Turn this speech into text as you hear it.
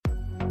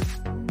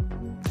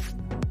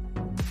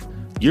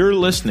You're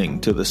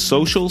listening to the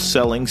Social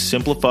Selling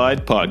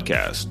Simplified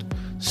podcast.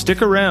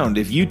 Stick around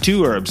if you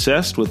too are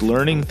obsessed with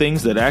learning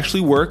things that actually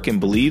work and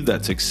believe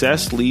that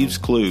success leaves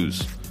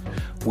clues.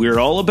 We're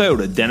all about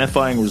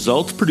identifying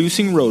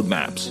results-producing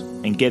roadmaps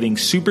and getting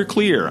super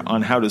clear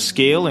on how to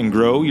scale and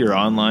grow your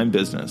online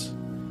business.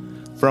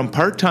 From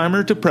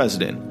part-timer to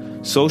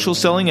president, social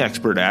selling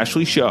expert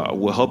Ashley Shaw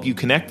will help you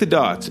connect the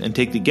dots and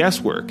take the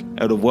guesswork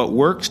out of what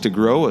works to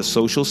grow a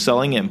social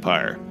selling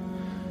empire.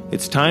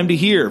 It's time to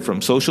hear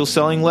from social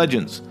selling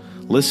legends,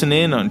 listen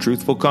in on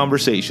truthful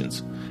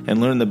conversations,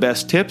 and learn the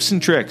best tips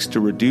and tricks to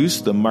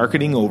reduce the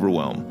marketing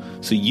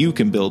overwhelm so you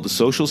can build the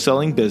social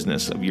selling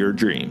business of your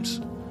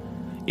dreams.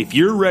 If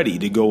you're ready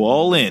to go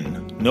all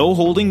in, no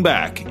holding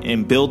back,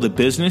 and build the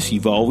business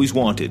you've always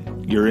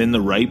wanted, you're in the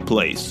right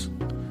place.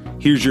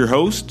 Here's your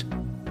host,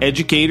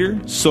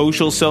 educator,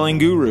 social selling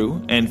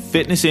guru, and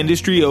fitness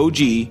industry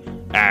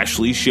OG,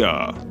 Ashley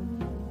Shaw.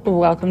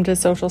 Welcome to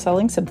Social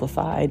Selling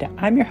Simplified.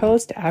 I'm your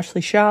host,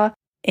 Ashley Shaw,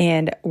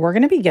 and we're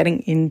going to be getting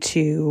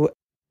into,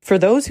 for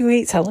those who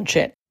hate selling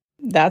shit,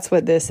 that's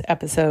what this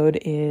episode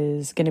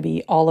is going to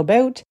be all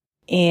about.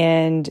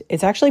 And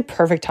it's actually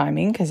perfect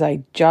timing because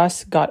I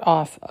just got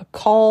off a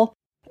call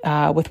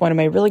with one of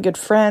my really good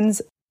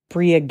friends,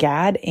 Bria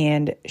Gadd,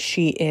 and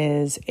she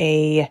is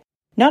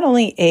not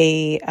only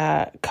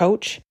a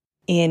coach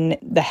in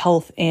the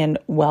health and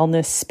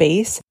wellness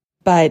space,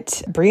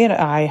 but Bria and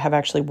I have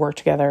actually worked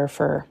together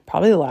for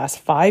probably the last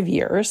 5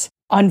 years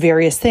on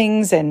various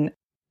things, and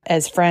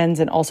as friends,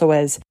 and also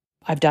as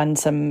I've done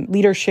some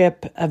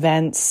leadership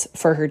events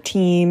for her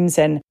teams,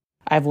 and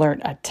I've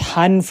learned a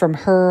ton from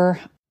her.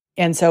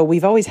 And so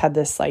we've always had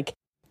this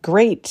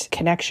great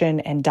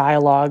connection and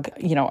dialogue,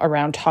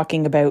 around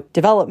talking about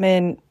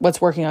development, what's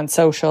working on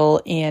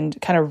social, and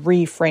kind of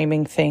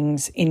reframing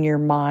things in your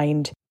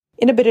mind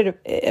in a bit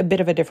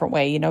of a different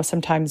way.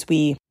 Sometimes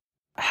we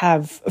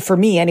have, for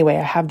me anyway,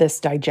 I have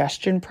this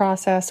digestion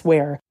process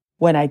where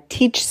when I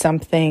teach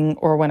something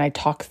or when I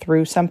talk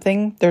through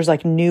something, there's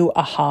new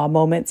aha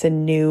moments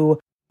and new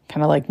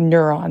kind of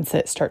neurons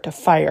that start to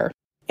fire.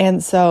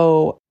 And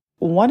so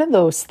one of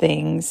those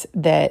things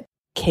that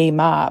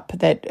came up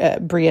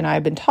that Bria and I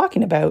have been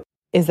talking about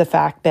is the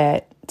fact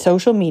that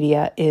social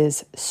media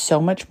is so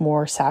much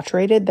more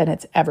saturated than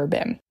it's ever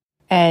been.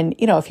 And,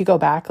 if you go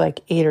back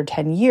 8 or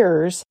 10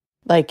 years,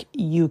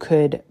 you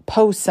could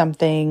post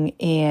something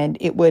and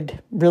it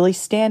would really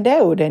stand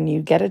out and you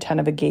get a ton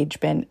of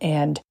engagement,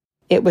 and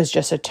it was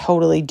just a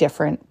totally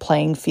different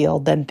playing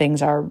field than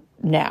things are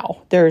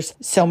now. There's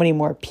so many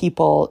more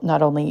people,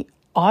 not only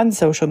on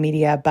social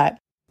media, but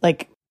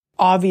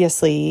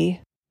obviously,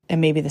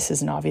 and maybe this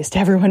isn't obvious to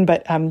everyone,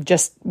 but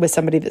just with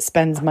somebody that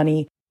spends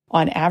money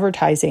on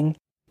advertising,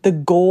 the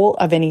goal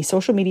of any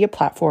social media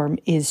platform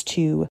is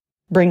to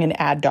bring in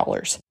ad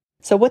dollars.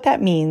 So what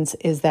that means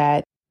is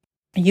that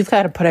you've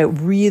got to put out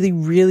really,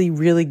 really,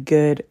 really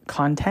good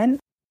content.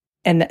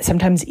 And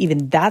sometimes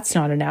even that's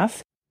not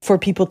enough for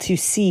people to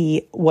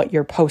see what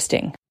you're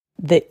posting.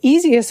 The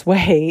easiest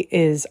way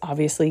is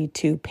obviously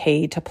to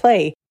pay to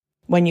play.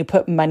 When you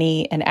put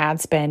money and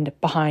ad spend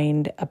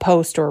behind a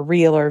post or a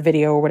reel or a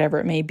video or whatever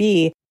it may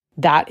be,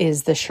 that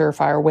is the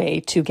surefire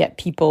way to get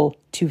people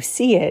to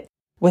see it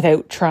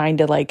without trying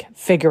to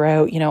figure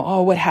out,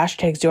 what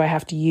hashtags do I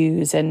have to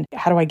use and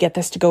how do I get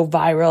this to go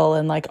viral,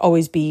 and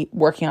always be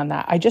working on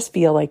that. I just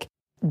feel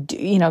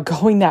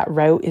going that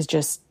route is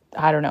just,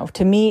 I don't know.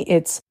 To me,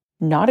 it's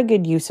not a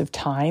good use of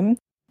time.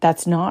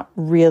 That's not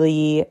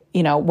really,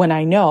 when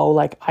I know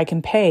I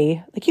can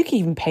pay, you can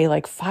even pay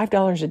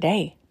 $5 a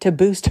day to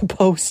boost a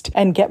post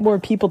and get more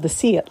people to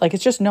see it.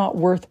 It's just not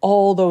worth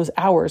all those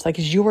hours.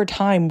 Is your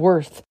time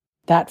worth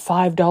that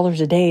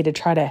 $5 a day to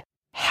try to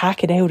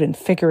hack it out and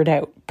figure it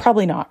out?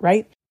 Probably not,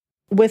 right?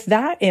 With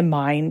that in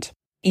mind,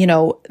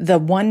 the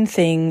one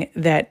thing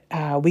that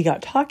we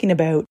got talking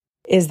about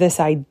is this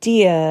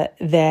idea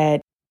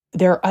that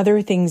there are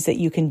other things that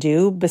you can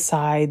do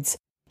besides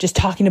just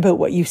talking about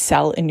what you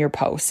sell in your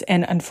posts.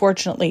 And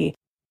unfortunately,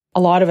 a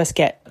lot of us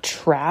get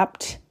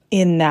trapped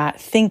in that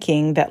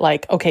thinking that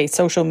okay,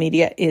 social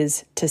media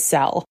is to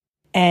sell.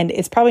 And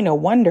it's probably no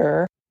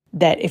wonder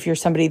that if you're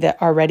somebody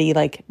that already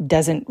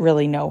doesn't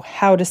really know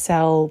how to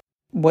sell,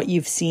 what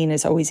you've seen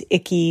is always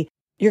icky,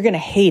 you're going to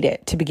hate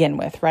it to begin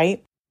with,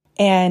 right?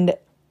 And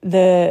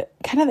the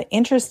kind of the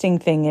interesting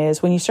thing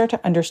is when you start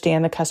to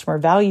understand the customer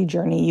value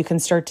journey, you can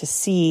start to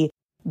see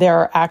there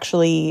are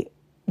actually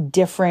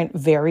different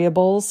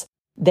variables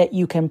that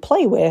you can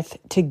play with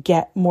to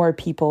get more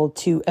people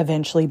to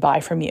eventually buy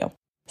from you.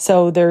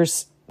 So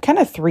there's kind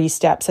of 3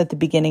 steps at the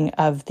beginning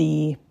of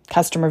the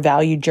customer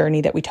value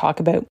journey that we talk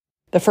about.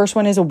 The first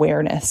one is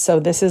awareness. So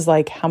this is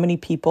how many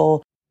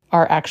people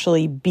are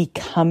actually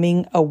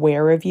becoming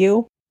aware of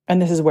you.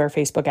 And this is where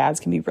Facebook ads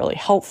can be really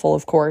helpful,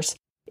 of course,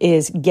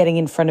 is getting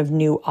in front of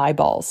new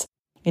eyeballs.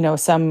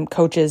 Some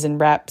coaches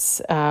and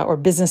reps or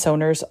business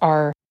owners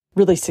are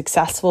really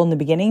successful in the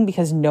beginning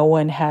because no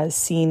one has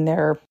seen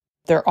their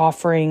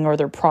offering or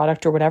their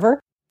product or whatever.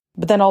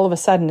 But then all of a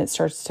sudden it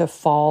starts to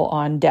fall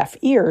on deaf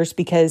ears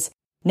because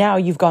Now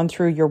you've gone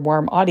through your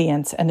warm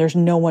audience and there's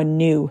no one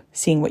new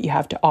seeing what you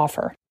have to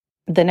offer.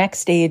 The next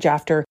stage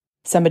after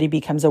somebody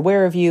becomes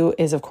aware of you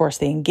is, of course,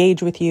 they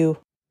engage with you.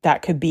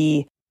 That could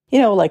be,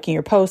 liking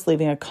your post,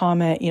 leaving a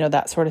comment,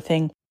 that sort of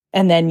thing.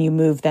 And then you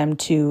move them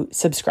to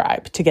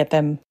subscribe to get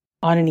them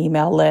on an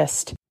email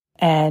list.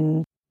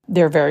 And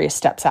there are various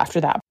steps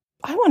after that.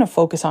 I want to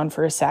focus on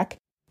for a sec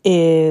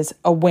is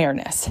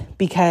awareness,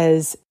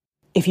 because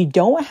if you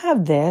don't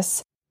have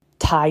this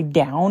tied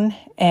down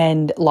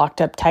and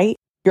locked up tight,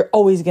 you're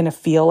always going to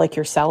feel like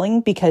you're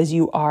selling, because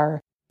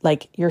you're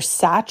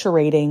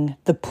saturating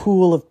the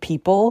pool of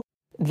people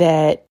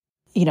that,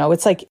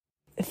 it's like,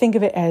 think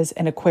of it as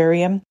an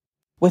aquarium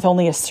with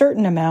only a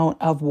certain amount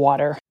of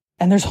water,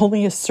 and there's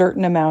only a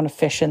certain amount of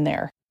fish in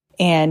there.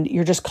 And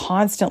you're just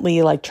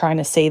constantly trying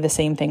to say the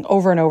same thing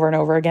over and over and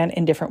over again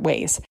in different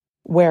ways.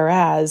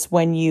 Whereas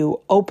when you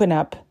open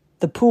up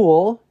the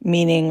pool,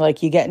 meaning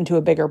you get into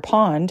a bigger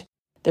pond,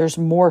 there's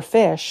more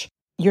fish,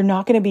 you're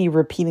not going to be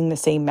repeating the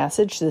same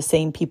message to the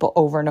same people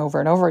over and over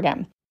and over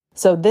again.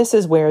 So this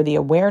is where the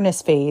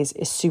awareness phase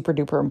is super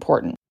duper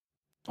important.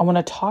 I want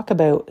to talk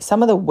about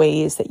some of the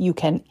ways that you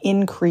can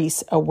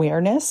increase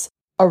awareness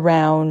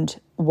around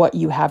what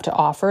you have to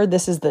offer.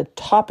 This is the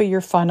top of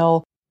your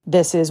funnel.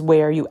 This is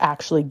where you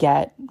actually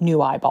get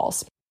new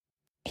eyeballs.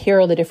 Here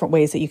are the different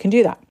ways that you can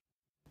do that.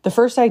 The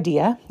first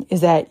idea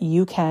is that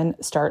you can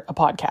start a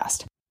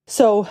podcast.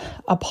 So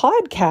a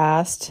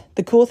podcast,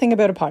 the cool thing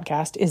about a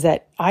podcast is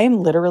that I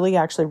am literally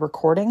actually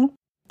recording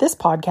this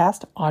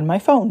podcast on my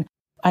phone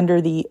under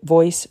the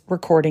voice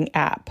recording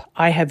app.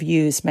 I have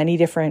used many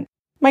different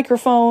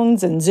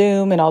microphones and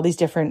Zoom and all these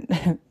different,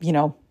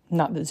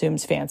 not that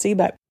Zoom's fancy,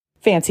 but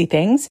fancy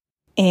things.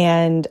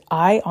 And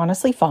I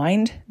honestly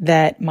find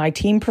that my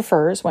team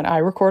prefers when I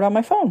record on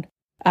my phone.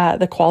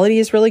 The quality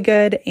is really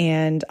good,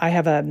 and I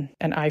have an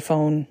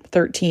iPhone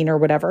 13 or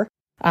whatever.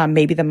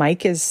 Maybe the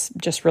mic is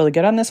just really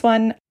good on this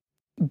one,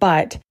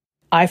 but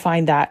I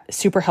find that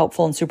super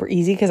helpful and super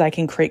easy because I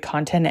can create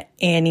content at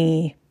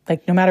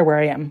no matter where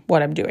I am,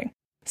 what I'm doing.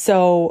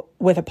 So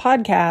with a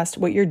podcast,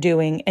 what you're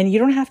doing, and you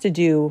don't have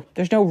to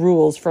there's no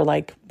rules for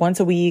once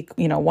a week,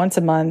 once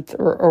a month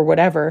or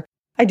whatever.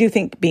 I do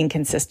think being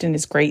consistent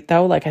is great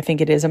though. I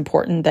think it is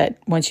important that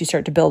once you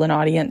start to build an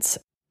audience,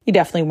 you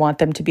definitely want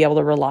them to be able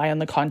to rely on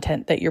the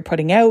content that you're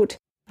putting out.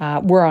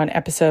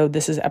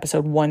 This is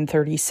episode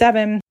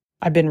 137.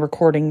 I've been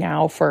recording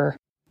now for,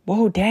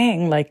 over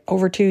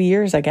 2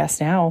 years, I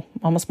guess now,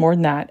 almost more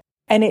than that.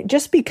 And it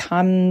just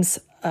becomes,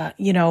 I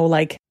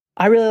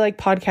really like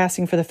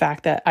podcasting for the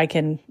fact that I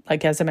can,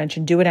 as I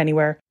mentioned, do it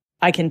anywhere.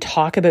 I can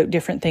talk about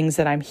different things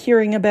that I'm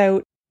hearing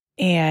about.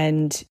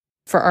 And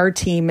for our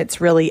team, it's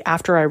really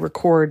after I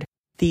record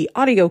the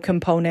audio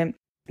component,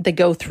 they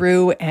go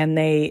through and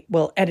they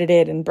will edit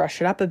it and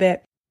brush it up a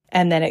bit,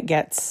 and then it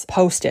gets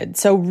posted.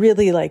 So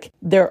really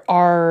there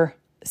are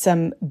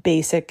some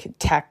basic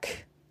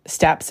tech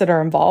steps that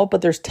are involved,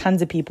 but there's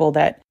tons of people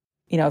that,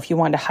 if you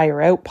want to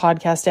hire out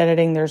podcast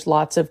editing, there's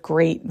lots of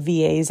great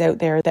VAs out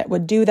there that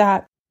would do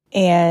that.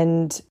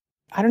 And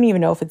I don't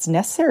even know if it's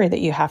necessary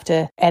that you have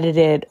to edit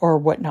it or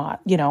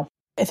whatnot.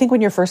 I think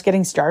when you're first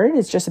getting started,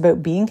 it's just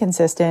about being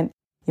consistent.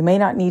 You may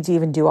not need to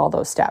even do all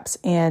those steps.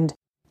 And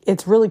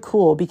it's really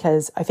cool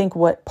because I think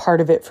what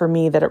part of it for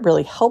me that it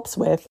really helps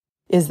with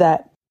is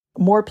that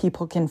more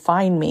people can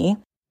find me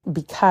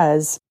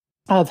because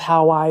of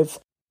how I've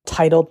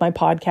titled my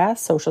podcast,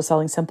 Social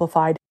Selling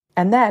Simplified.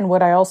 And then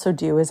what I also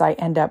do is I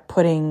end up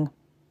putting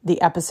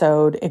the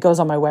episode, it goes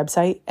on my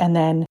website, and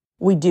then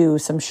we do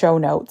some show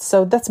notes.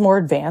 So that's more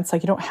advanced. You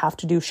don't have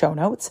to do show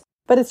notes,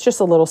 but it's just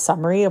a little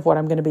summary of what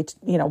I'm going to be,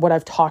 what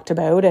I've talked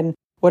about and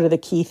what are the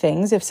key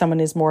things if someone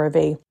is more of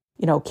a,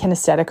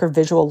 kinesthetic or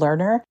visual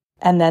learner.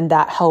 And then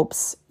that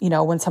helps,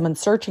 when someone's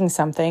searching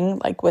something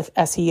with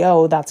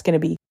SEO, that's going to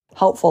be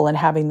helpful in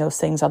having those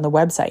things on the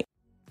website.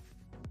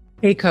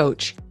 Hey,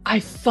 coach, I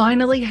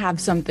finally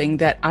have something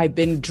that I've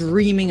been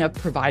dreaming of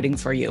providing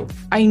for you.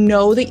 I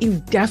know that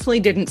you definitely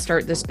didn't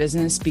start this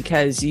business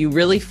because you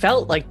really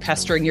felt like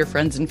pestering your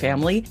friends and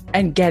family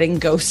and getting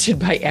ghosted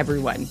by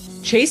everyone.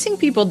 Chasing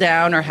people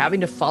down or having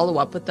to follow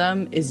up with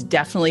them is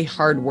definitely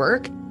hard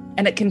work,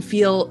 and it can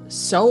feel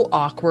so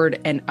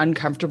awkward and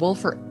uncomfortable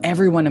for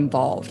everyone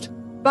involved.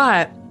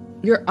 But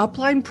your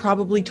upline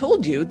probably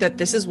told you that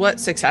this is what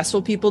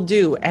successful people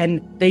do,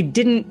 and they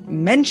didn't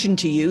mention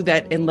to you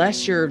that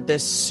unless you're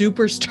this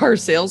superstar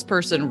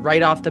salesperson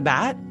right off the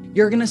bat,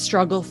 you're going to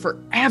struggle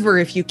forever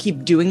if you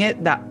keep doing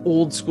it that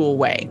old school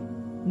way.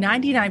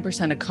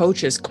 99% of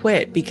coaches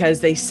quit because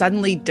they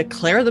suddenly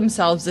declare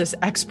themselves this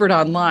expert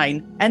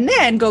online and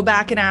then go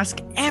back and ask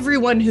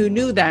everyone who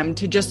knew them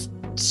to just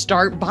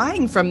start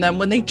buying from them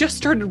when they just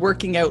started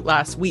working out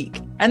last week.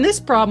 And this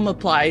problem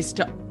applies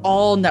to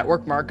all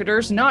network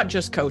marketers, not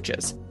just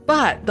coaches.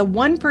 But the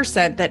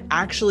 1% that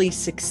actually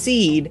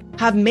succeed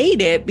have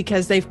made it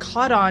because they've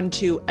caught on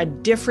to a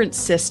different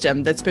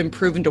system that's been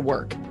proven to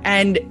work.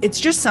 And it's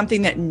just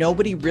something that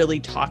nobody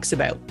really talks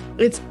about.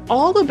 It's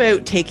all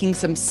about taking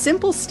some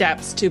simple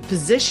steps to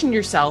position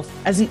yourself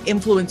as an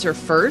influencer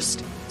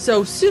first,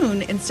 So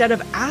soon, instead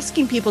of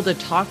asking people to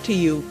talk to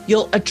you,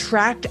 you'll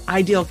attract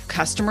ideal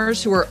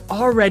customers who are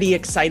already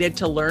excited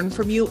to learn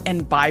from you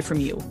and buy from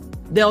you.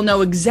 They'll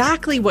know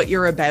exactly what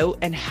you're about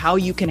and how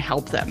you can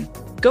help them.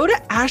 Go to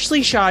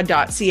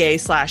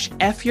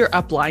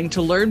ashleyshaw.ca/FYourUpline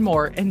to learn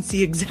more and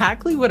see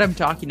exactly what I'm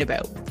talking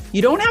about.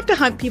 You don't have to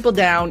hunt people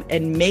down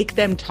and make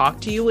them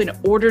talk to you in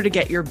order to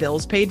get your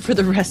bills paid for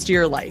the rest of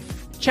your life.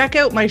 Check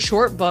out my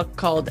short book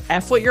called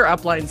F What Your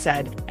Upline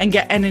Said and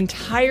get an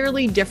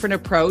entirely different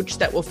approach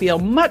that will feel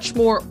much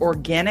more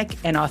organic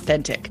and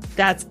authentic.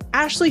 That's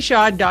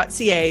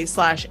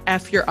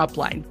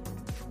ashleyshaw.ca/FYourUpline.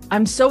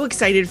 I'm so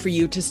excited for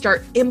you to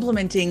start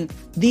implementing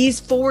these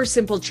 4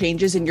 simple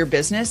changes in your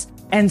business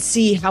and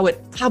see how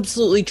it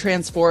absolutely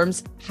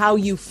transforms how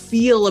you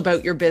feel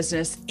about your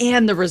business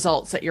and the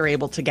results that you're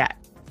able to get.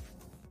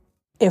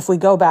 If we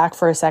go back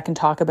for a second,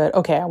 talk about,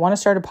 okay, I want to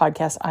start a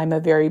podcast. I'm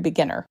a very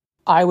beginner.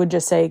 I would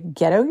just say,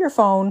 get out your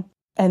phone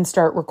and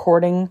start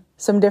recording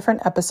some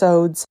different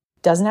episodes.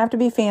 Doesn't have to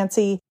be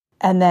fancy.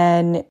 And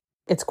then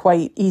it's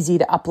quite easy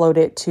to upload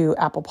it to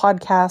Apple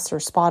Podcasts or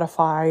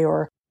Spotify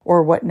or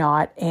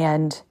whatnot.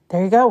 And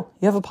there you go.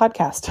 You have a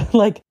podcast.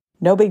 Like,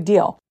 no big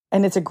deal.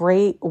 And it's a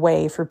great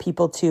way for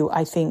people to,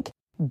 I think,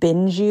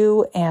 binge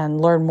you and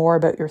learn more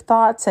about your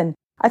thoughts. And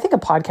I think a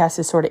podcast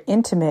is sort of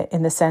intimate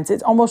in the sense,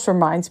 it almost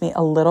reminds me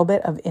a little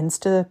bit of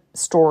Insta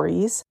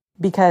stories,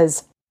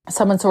 because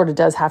someone sort of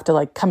does have to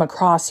like come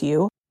across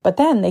you, but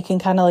then they can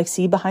kind of like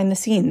see behind the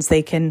scenes.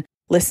 They can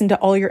listen to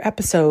all your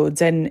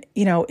episodes. And,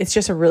 you know, it's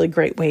just a really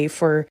great way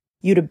for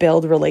you to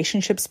build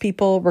relationships.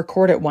 People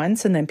record it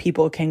once and then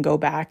people can go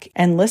back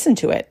and listen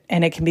to it,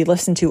 and it can be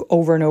listened to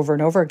over and over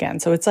and over again.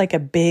 So it's like a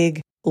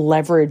big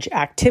leverage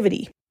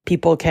activity.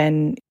 People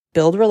can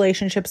build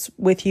relationships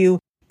with you.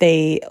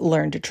 They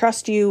learn to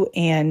trust you,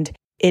 and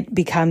it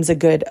becomes a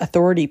good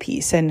authority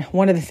piece. And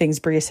one of the things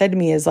Bria said to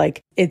me is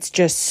like, it's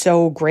just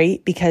so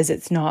great because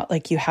it's not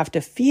like you have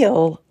to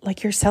feel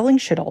like you're selling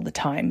shit all the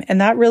time. And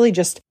that really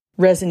just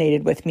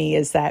resonated with me,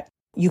 is that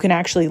you can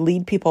actually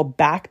lead people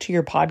back to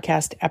your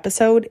podcast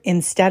episode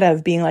instead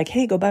of being like,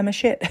 hey, go buy my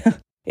shit.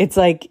 It's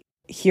like,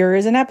 here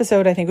is an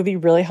episode I think would be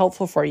really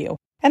helpful for you.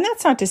 And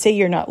that's not to say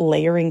you're not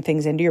layering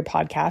things into your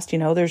podcast. You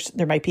know, there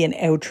might be an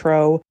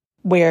outro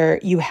where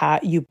you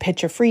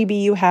pitch a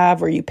freebie you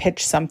have, or you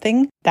pitch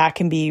something that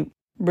can be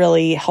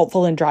really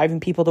helpful in driving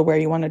people to where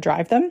you want to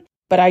drive them.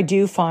 But I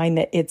do find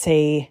that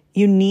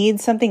you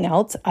need something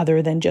else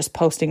other than just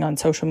posting on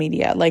social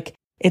media. Like,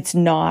 it's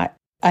not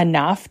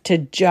enough to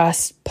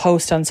just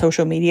post on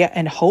social media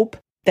and hope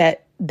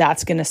that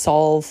that's going to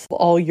solve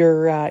all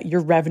your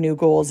revenue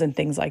goals and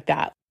things like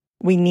that.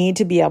 We need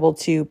to be able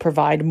to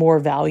provide more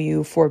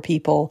value for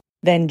people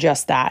than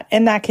just that.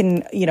 And that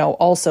can,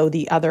 also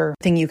the other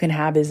thing you can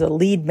have is a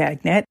lead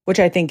magnet, which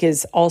I think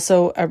is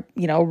also a,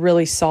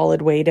 really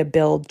solid way to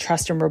build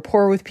trust and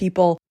rapport with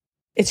people.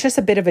 It's just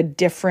a bit of a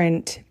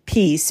different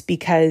piece,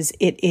 because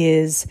it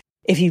is,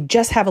 if you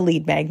just have a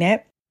lead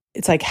magnet,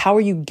 it's like, how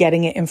are you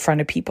getting it in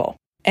front of people?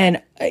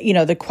 And,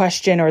 the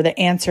question or the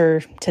answer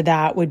to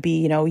that would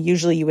be,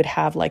 usually you would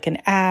have like an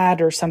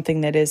ad or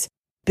something that is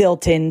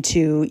built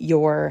into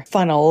your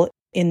funnel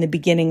in the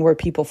beginning where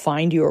people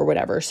find you or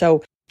whatever.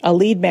 So a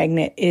lead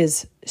magnet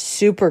is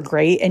super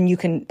great, and you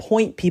can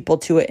point people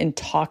to it and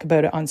talk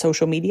about it on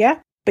social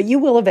media, but you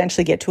will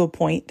eventually get to a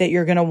point that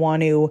you're going to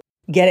want to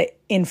get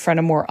it in front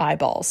of more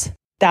eyeballs.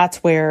 That's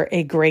where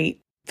a great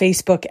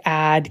Facebook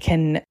ad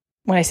can,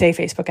 when I say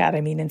Facebook ad,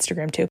 I mean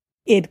Instagram too.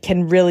 It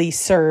can really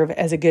serve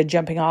as a good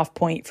jumping off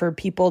point for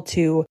people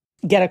to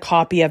get a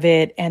copy of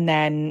it and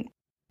then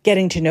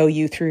getting to know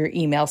you through your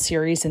email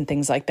series and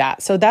things like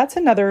that. So that's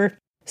another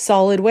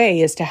solid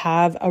way, is to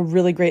have a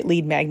really great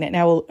lead magnet.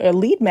 Now, a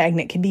lead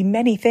magnet can be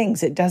many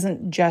things. It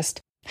doesn't just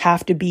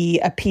have to be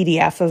a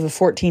PDF of a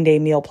 14-day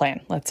meal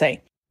plan, let's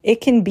say. It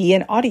can be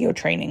an audio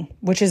training,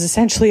 which is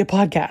essentially a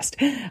podcast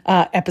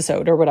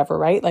episode or whatever,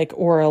 right? Like,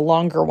 or a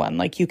longer one,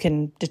 like you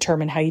can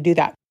determine how you do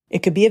that.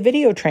 It could be a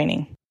video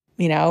training,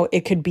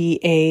 it could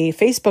be a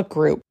Facebook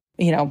group,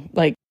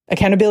 like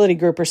accountability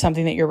group or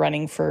something that you're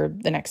running for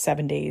the next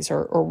 7 days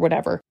or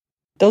whatever.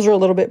 Those are a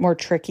little bit more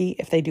tricky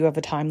if they do have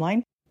a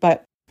timeline,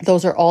 but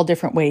those are all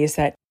different ways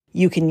that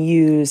you can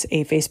use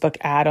a Facebook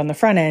ad on the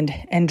front end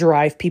and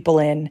drive people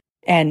in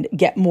and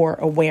get more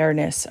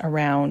awareness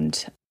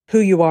around who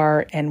you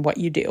are and what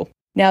you do.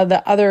 Now,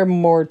 the other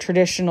more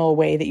traditional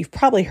way that you've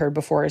probably heard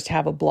before is to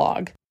have a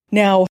blog.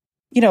 Now,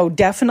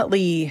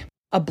 definitely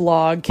a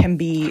blog can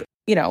be,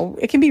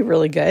 it can be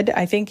really good.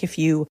 I think if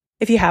you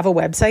have a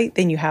website,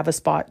 then you have a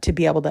spot to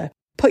be able to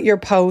put your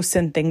posts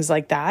and things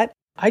like that.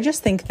 I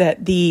just think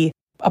that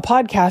a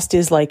podcast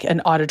is like an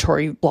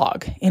auditory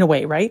blog in a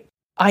way, right?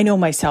 I know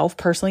myself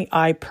personally,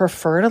 I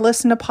prefer to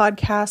listen to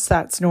podcasts.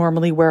 That's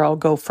normally where I'll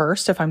go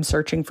first if I'm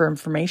searching for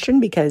information,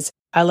 because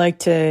I like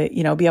to,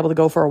 be able to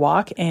go for a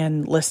walk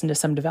and listen to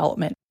some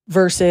development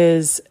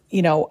versus,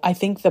 I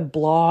think the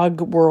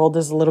blog world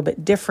is a little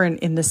bit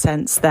different in the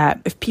sense that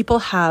if people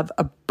have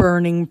a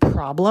burning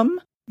problem,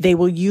 they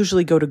will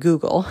usually go to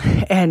Google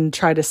and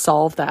try to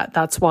solve that.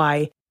 That's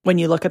why when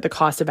you look at the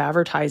cost of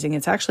advertising,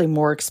 it's actually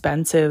more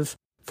expensive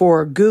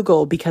for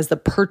Google because the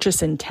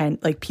purchase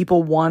intent, like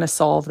people want to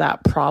solve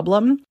that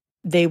problem.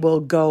 They will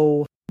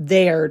go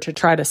there to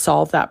try to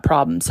solve that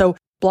problem. So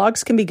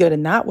blogs can be good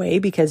in that way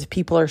because if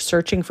people are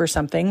searching for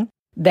something,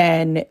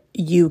 then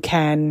you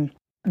can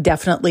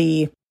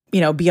definitely,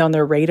 be on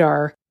their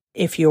radar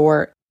if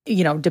you're,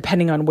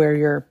 depending on where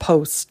your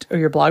post or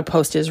your blog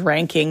post is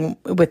ranking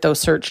with those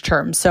search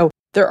terms. So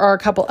there are a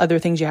couple other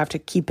things you have to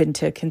keep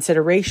into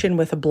consideration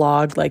with a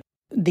blog, like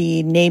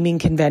the naming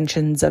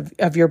conventions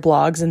of your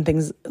blogs and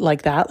things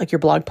like that, like your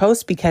blog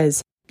posts,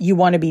 because you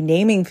want to be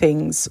naming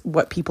things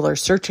what people are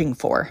searching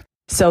for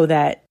so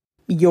that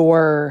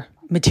your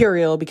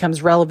material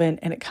becomes relevant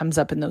and it comes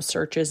up in those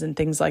searches and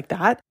things like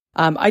that.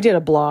 I did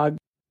a blog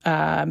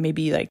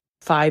maybe like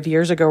 5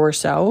 years ago or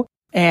so,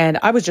 and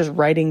I was just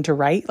writing to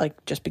write,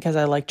 like just because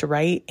I like to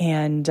write.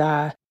 And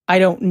I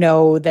don't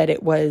know that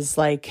it was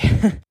like,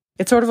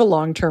 it's sort of a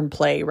long-term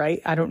play,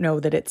 right? I don't know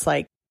that it's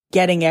like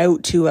getting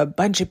out to a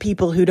bunch of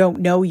people who don't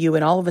know you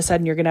and all of a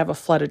sudden you're going to have a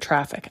flood of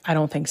traffic. I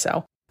don't think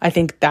so. I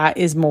think that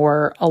is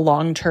more a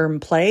long-term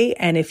play.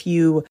 And if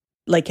you,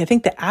 I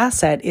think the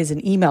asset is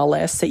an email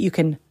list that you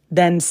can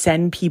then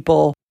send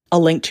people a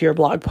link to your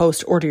blog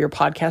post or to your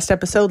podcast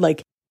episode.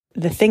 Like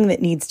the thing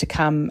that needs to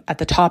come at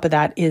the top of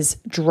that is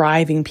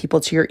driving people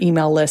to your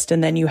email list.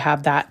 And then you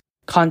have that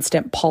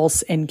constant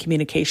pulse and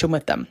communication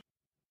with them.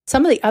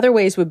 Some of the other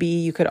ways would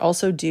be you could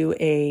also do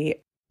a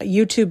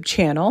YouTube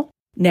channel.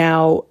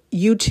 Now,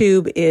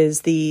 YouTube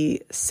is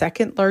the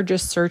second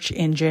largest search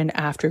engine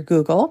after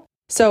Google.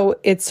 So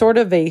it's sort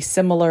of a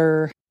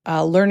similar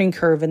learning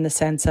curve in the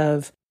sense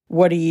of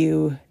what are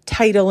you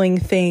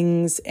titling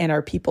things and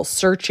are people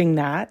searching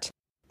that?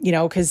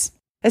 Because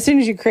as soon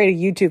as you create a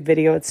YouTube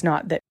video, it's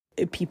not that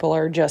people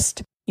are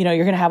just, you're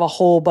going to have a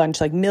whole bunch,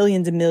 like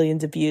millions and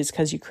millions of views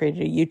because you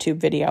created a YouTube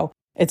video.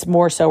 It's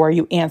more so, are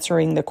you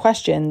answering the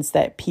questions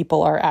that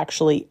people are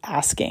actually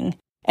asking?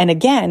 And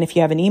again, if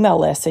you have an email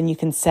list and you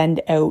can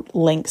send out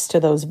links to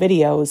those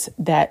videos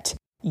that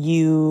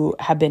you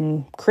have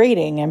been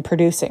creating and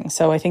producing.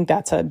 So I think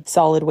that's a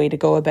solid way to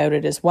go about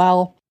it as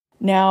well.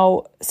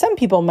 Now, some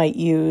people might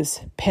use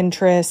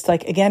Pinterest.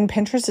 Again,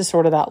 Pinterest is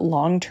sort of that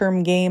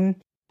long-term game.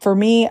 For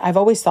me, I've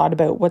always thought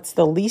about what's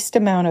the least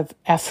amount of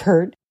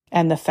effort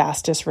and the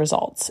fastest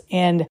results.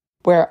 And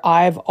where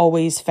I've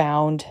always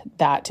found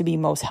that to be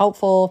most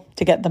helpful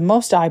to get the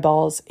most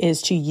eyeballs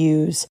is to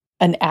use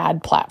an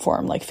ad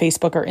platform like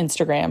Facebook or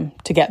Instagram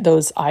to get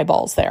those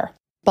eyeballs there.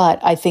 But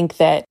I think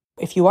that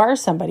if you are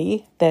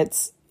somebody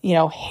that's,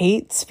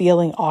 hates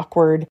feeling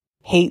awkward,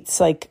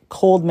 hates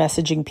cold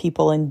messaging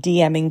people and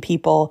DMing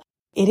people,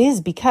 it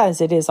is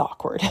because it is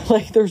awkward.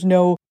 There's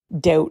no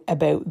doubt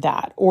about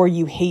that. Or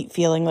you hate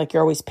feeling like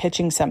you're always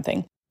pitching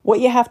something. What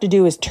you have to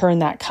do is turn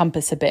that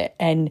compass a bit,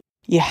 and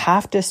you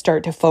have to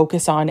start to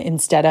focus on,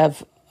 instead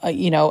of,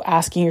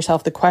 asking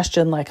yourself the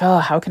question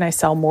how can I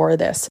sell more of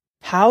this?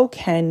 How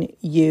can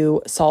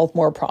you solve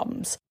more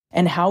problems?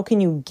 And how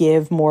can you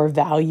give more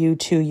value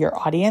to your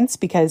audience?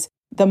 Because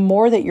the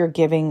more that you're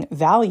giving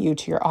value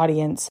to your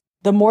audience,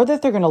 the more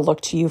that they're going to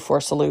look to you for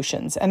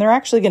solutions. And they're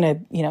actually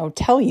going to,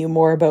 tell you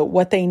more about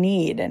what they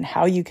need and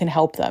how you can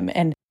help them.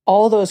 And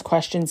all those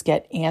questions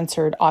get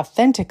answered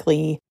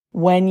authentically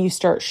when you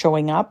start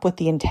showing up with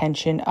the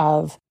intention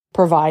of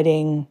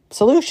providing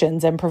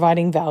solutions and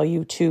providing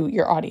value to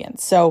your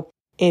audience. So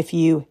if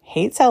you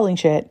hate selling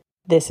shit,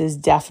 this is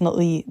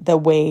definitely the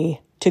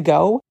way to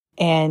go,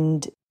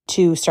 and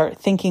to start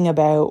thinking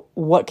about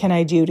what can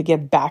I do to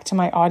give back to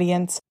my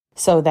audience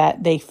so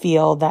that they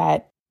feel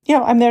that,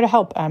 I'm there to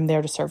help, I'm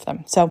there to serve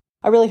them. So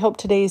I really hope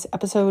today's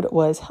episode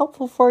was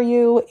helpful for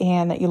you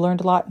and that you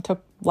learned a lot and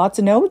took lots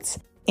of notes,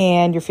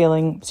 and you're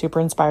feeling super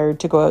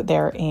inspired to go out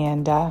there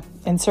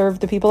and serve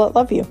the people that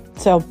love you.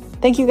 So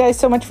thank you guys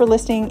so much for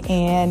listening,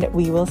 and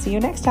we will see you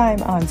next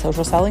time on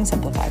Social Selling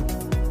Simplified.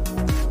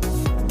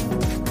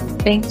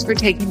 Thanks for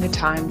taking the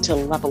time to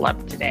level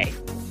up today.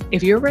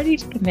 If you're ready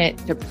to commit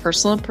to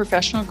personal and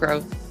professional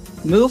growth,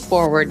 move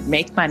forward,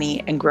 make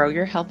money, and grow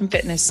your health and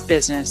fitness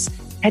business,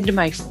 head to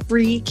my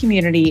free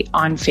community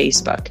on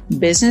Facebook,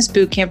 Business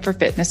Bootcamp for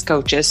Fitness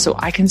Coaches, so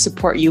I can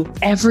support you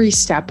every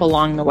step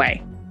along the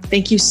way.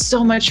 Thank you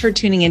so much for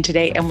tuning in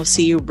today, and we'll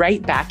see you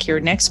right back here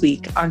next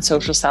week on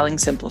Social Selling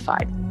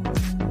Simplified.